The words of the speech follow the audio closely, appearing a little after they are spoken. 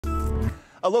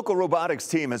A local robotics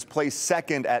team has placed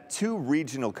second at 2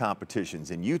 regional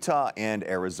competitions in Utah and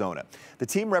Arizona. The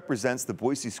team represents the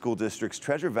Boise School District's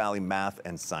Treasure Valley Math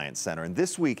and Science Center, and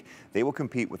this week they will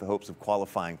compete with the hopes of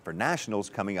qualifying for nationals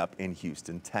coming up in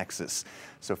Houston, Texas.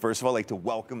 So first of all, I'd like to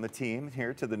welcome the team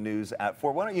here to the News at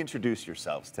 4. Why don't you introduce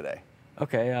yourselves today?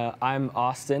 Okay, I'm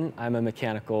Austin. I'm a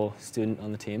mechanical student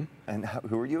on the team. And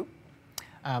who are you?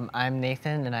 I'm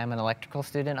Nathan, and I'm an electrical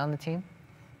student on the team.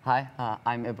 Hi,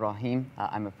 I'm Ibrahim.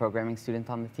 I'm a programming student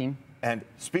on the team. And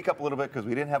speak up a little bit because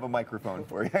we didn't have a microphone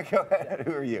for you. Go ahead.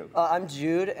 Who are you? I'm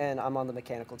Jude, and I'm on the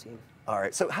mechanical team. All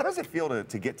right. So how does it feel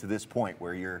to get to this point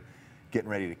where you're getting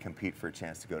ready to compete for a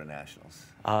chance to go to nationals?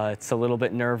 It's a little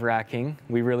bit nerve-wracking.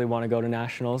 We really want to go to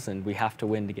nationals, and we have to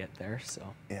win to get there. So.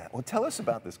 Yeah. Well, tell us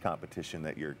about this competition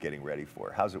that you're getting ready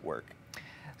for. How's it work?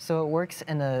 So it works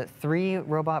in a 3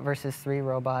 robot versus 3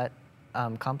 robot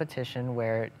competition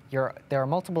where there are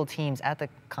multiple teams at the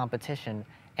competition,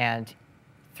 and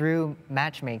through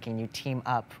matchmaking you team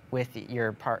up with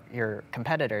your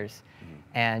competitors,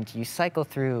 and you cycle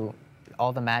through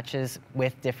all the matches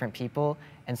with different people,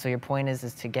 and so your point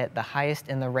is to get the highest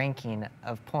in the ranking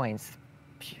of points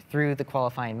through the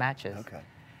qualifying matches. Okay.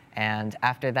 And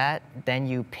after that, then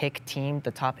you pick team.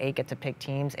 The top 8 get to pick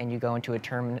teams, and you go into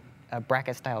a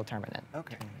bracket-style tournament.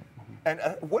 Okay. And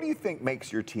what do you think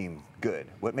makes your team good?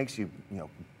 What makes you,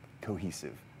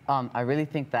 cohesive? I really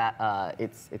think that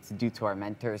it's due to our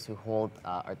mentors who hold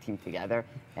our team together,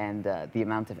 and the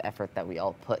amount of effort that we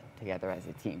all put together as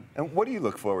a team. And what do you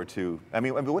look forward to? I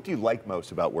mean, what do you like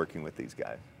most about working with these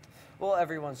guys? Well,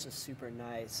 everyone's just super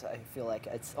nice. I feel like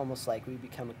it's almost like we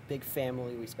become a big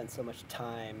family. We spend so much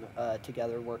time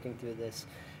together working through this,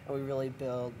 and we really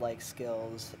build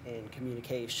skills in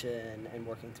communication and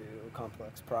working through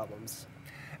complex problems.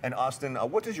 And Austin,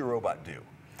 what does your robot do?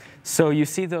 So you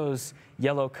see those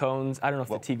yellow cones? I don't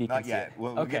know if the TV can not see yet. it.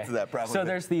 We'll get to that probably. So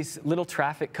there's these little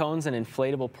traffic cones and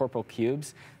inflatable purple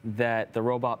cubes that the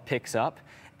robot picks up,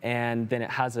 and then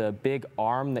it has a big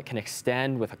arm that can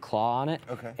extend with a claw on it.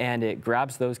 Okay. And it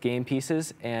grabs those game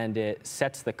pieces and it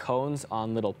sets the cones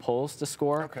on little poles to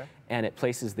score. Okay. And it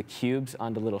places the cubes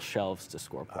onto little shelves to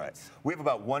score points. All right. We have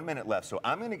about 1 minute left, so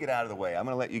I'm going to get out of the way. I'm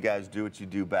going to let you guys do what you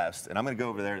do best, and I'm going to go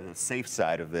over there to the safe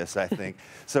side of this, I think.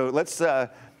 So let's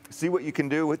see what you can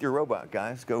do with your robot,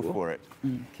 guys. Go for it.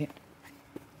 Okay.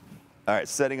 All right,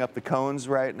 setting up the cones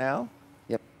right now.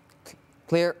 Yep.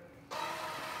 Clear.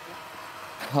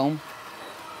 Home.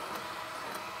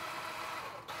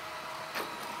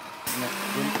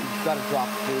 You've got to drop,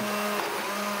 dude.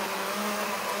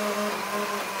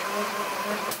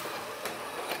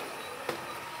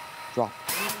 Drop.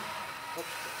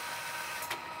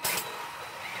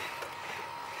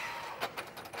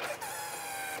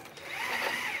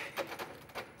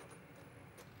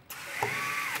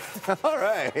 All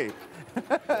right.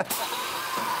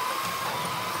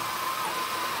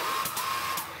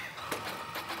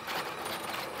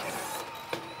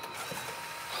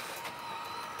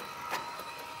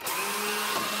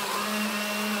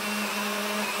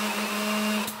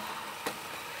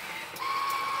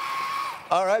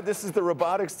 All right, this is the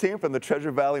robotics team from the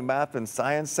Treasure Valley Math and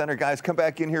Science Center. Guys, come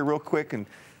back in here real quick and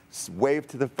wave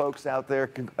to the folks out there.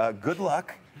 Good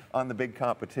luck on the big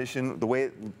competition. The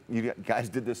way you guys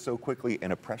did this so quickly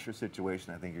in a pressure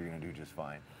situation, I think you're going to do just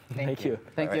fine. Thank you.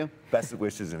 Thank you. Best of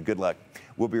wishes and good luck.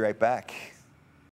 We'll be right back.